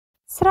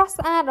ស្រស់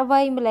ស្អាតអ្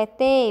វីម្លេះ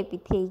ទេពិ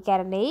ធីកា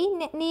រនី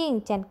អ្នកនាង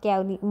ច័ន្ទកែវ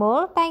និមល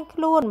តែងខ្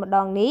លួនម្ដ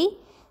ងនេះ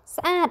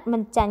ស្អាតមិ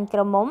នចាញ់ក្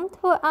រមុំ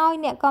ធ្វើឲ្យ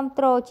អ្នកគាំ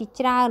ទ្រជា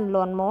ច្រើនល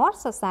ន់មាត់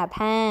សរសើរ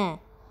ថា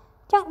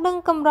ចង់ដឹង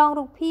កម្រង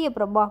រូបភាព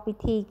របស់ពិ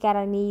ធីការ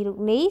នីរូប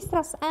នេះស្រ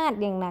ស់ស្អាត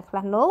យ៉ាងណាខ្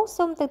លះនោះ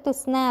សូមទៅទ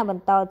ស្សនាប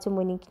ន្តជា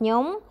មួយនឹងខ្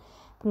ញុំ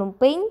ភ្នំ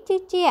ពេញជឿ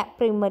ជាក់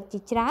ប្រិមិត្តជា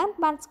ច្រើន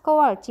បានស្គា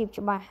ល់ជីប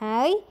ច្បាស់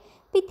ហើយ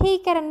ពិធី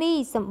ការនី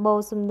សម្បូរ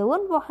សំនួន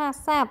វោហារ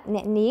ស័ព្ទអ្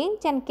នកនាង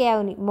ច័ន្ទកែវ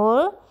និម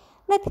ល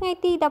នៅថ្ងៃ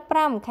ទី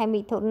15ខែ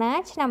មិថុនា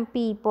ឆ្នាំ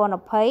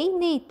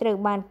2020នេះត្រូវ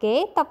បានគេ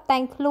តបតែ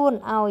ងខ្លួន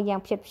ឲ្យយ៉ាង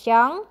ផ្ចិតផ្ច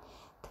ង់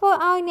ធ្វើ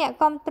ឲ្យអ្នក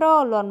គាំទ្រ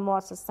លន់មា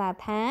ត់សរសើរ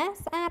ថា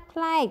ស្អាតប្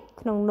លែក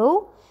ក្នុងនោះ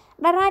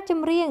តារាច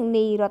ម្រៀង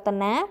នីរត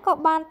នាក៏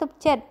បានទុក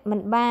ចិត្តមិ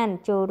នបាន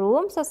ចូលរួ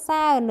មសរ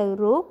សើរនៅ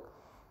រូប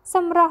ស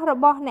ម្រស់រ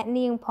បស់អ្នក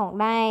នាងផង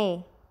ដែរ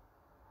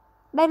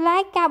ដោយឡែ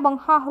កការប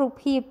ង្ហោះរូប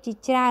ភាពជា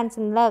ច្រើនស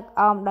ន្លឹក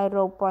អមដោយ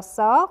រោគពណ៌ស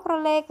ក្រ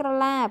ឡេក្រ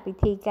ឡាពិ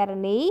ធីការ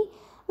នី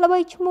ល្បី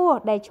ឈ្មោះ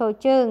ដែលឈរ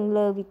ជើង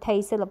លើវិថី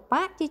សិល្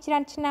បៈជាច្រើ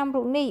នឆ្នាំ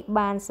រូបនេះ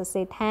បានសរ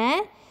សេរថា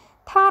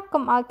ថត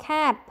កុំឲ្យ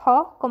ខាតផុ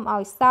សកុំ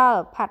ឲ្យស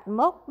ល់ផាត់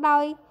មុខដោ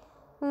យ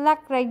ល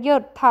ក្ខរយុ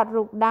ទ្ធថត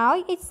រូបដោយ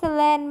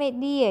Excellent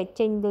Media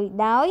ចេញលុយ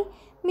ដោយ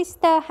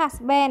Mr.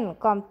 Husband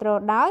គាំទ្រ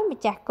ដោយម្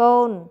ចាស់កូ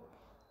ន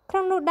ក្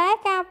នុងនោះដែរ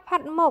ការផា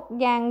ត់មុខ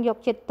យ៉ាងយក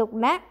ចិត្តទុក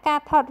ដាក់ការ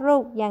ថតរូ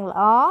បយ៉ាងល្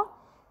អ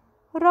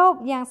រ៉ូប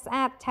យ៉ាងស្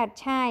អាតឆើត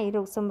ឆាយ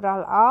រូបសម្រស់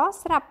ល្អ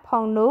ស្រាប់ផ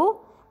ងនោះ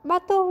បើ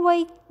ទោះវ័យ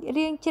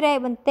រៀងជ្រេ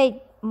បន្តិច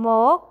ម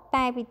ក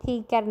តែពិធី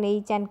ការនី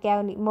ច័ន្ទកែវ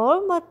និមល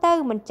មើលទៅ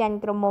មិនចាញ់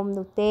ក្រមុំ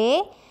នោះទេ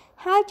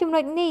ហើយចំណុ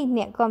ចនេះ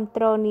អ្នកគាំ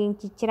ទ្រនាង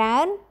ជាច្រើ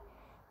ន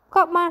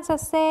ក៏បានសរ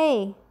សេរ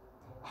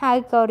ហើយ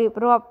ក៏រៀប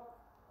រាប់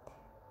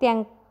ទាំង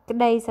ក្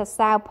តីសរ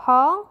សើរផ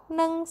ង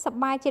និងសប្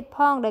បាយចិត្តផ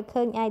ងដែល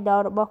ឃើញ idol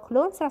របស់ខ្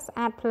លួនស្រស់ស្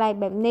អាតប្លែក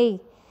បែបនេះ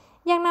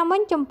យ៉ាងណាមិ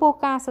ញចំពោះ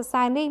ការសរ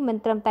សើរនេះមិន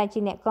ត្រឹមតែជា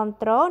អ្នកគាំ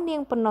ទ្រនា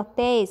ងប៉ុណ្ណោះ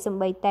ទេសូម្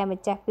បីតែ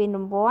ម្ចាស់ពានរ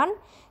ង្វាន់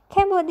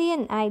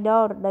Cambodian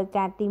Idol រដូវ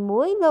កាលទី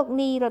1លោក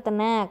នីរត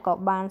នាក៏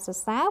បានសរ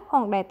សើរផ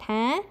ងដែរ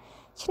ថា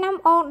ឆ្នាំ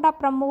អូន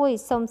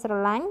16សូមស្រ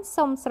ឡាញ់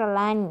សូមស្រ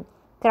ឡាញ់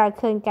ក្រោយ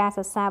ឃើញការស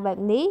រសើរបែប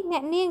នេះអ្ន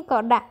កនាងក៏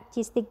ដាក់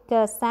ជា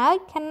sticker សើច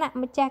ខណៈ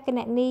ម្ចាស់គណ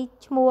នី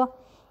ឈ្មោះ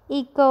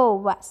Eco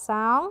វ៉ាក់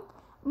សោង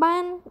បា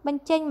នប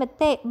ញ្ចេញម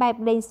តិបែប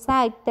លេងសើ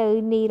ចទៅ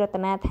នីរត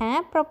នាថា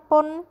ប្រព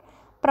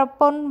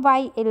ន្ធវា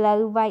យឥឡូ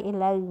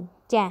វ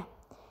ចា៎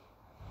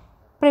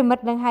ប្រិមិ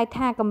ត្តនឹងហៅ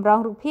ថាកម្រង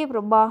រូបភាព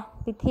របស់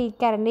ពិធី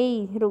ការនី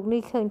រូប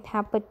នេះឃើញថា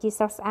ពិតជា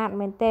ស្រស់ស្អាត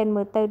មែនទែន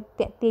មើលទៅ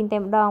តាក់ទាញតែ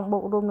ម្ដងបូ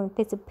ករួមនឹង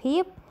ទេសភា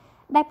ព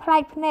ដែលប្លែ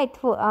កភ្នែក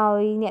ធ្វើឲ្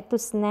យអ្នកទ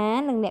ស្សនា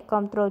និងអ្នក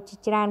គាំទ្រជា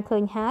ច្រើនឃើ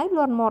ញហើយល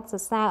ន់មាត់ស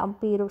រសើរអំ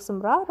ពីរូបស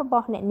ម្រស់រប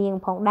ស់អ្នកនាង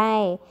ផងដែ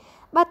រ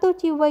បើទោះ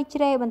ជាវ័យ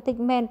ជ្រេបន្តិច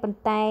មែនប៉ុន្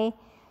តែ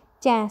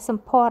ចាស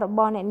ម្ផស្សរប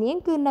ស់អ្នកនាង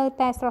គឺនៅ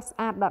តែស្រស់ស្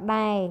អាតដ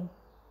ដែល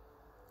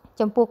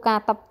ចំពោះការ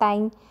តុបតែង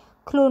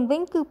ខ្លួនវិ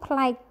ញគឺប្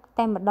លែក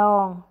តែម្ដ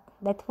ង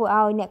ដែលធ្វើ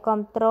ឲ្យអ្នក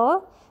គាំទ្រ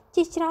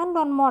ជាច្រើនល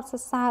ន់មាត់ស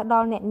រសើរដ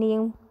ល់អ្នកនាង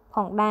ផ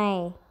ងដែរ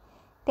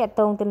តាក់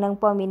ទងទៅនឹង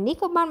ព័ត៌មាននេះ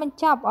ក៏បានបញ្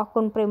ចប់អរ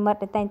គុណប្រិមិត្ត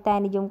ដែលតែងតែ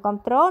និយមគាំ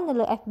ទ្រនៅ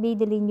លើ FB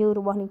Daily News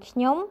របស់នាងខ្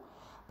ញុំ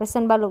ប្រសិ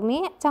នបើលោកអ្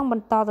នកចង់ប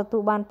ន្តទទួ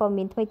លបានព័ត៌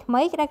មានថ្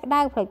មីៗក្តៅ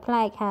ៗប្លែ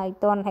កៗហើយ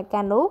ទាន់ហេតុ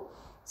ការណ៍នោះ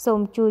សូម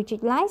ជួយចុច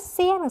Like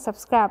Share និង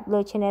Subscribe លើ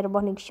Channel រប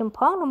ស់នាងខ្ញុំផ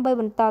ងដើម្បី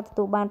បន្តទ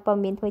ទួលបានព័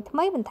ត៌មានថ្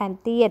មីៗបន្ថែម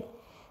ទៀត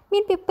មា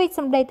នពាក្យពេចន៍ស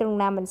ម្ដីត្រង់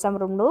ណាមិនសម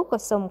រម្យនោះក៏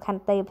សូមខ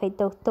ន្តីអភ័យ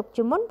ទោសទុក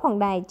ជាមុនផង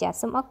ដែរចាស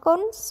សូមអរគុណ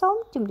សូម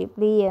ជម្រាប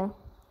លា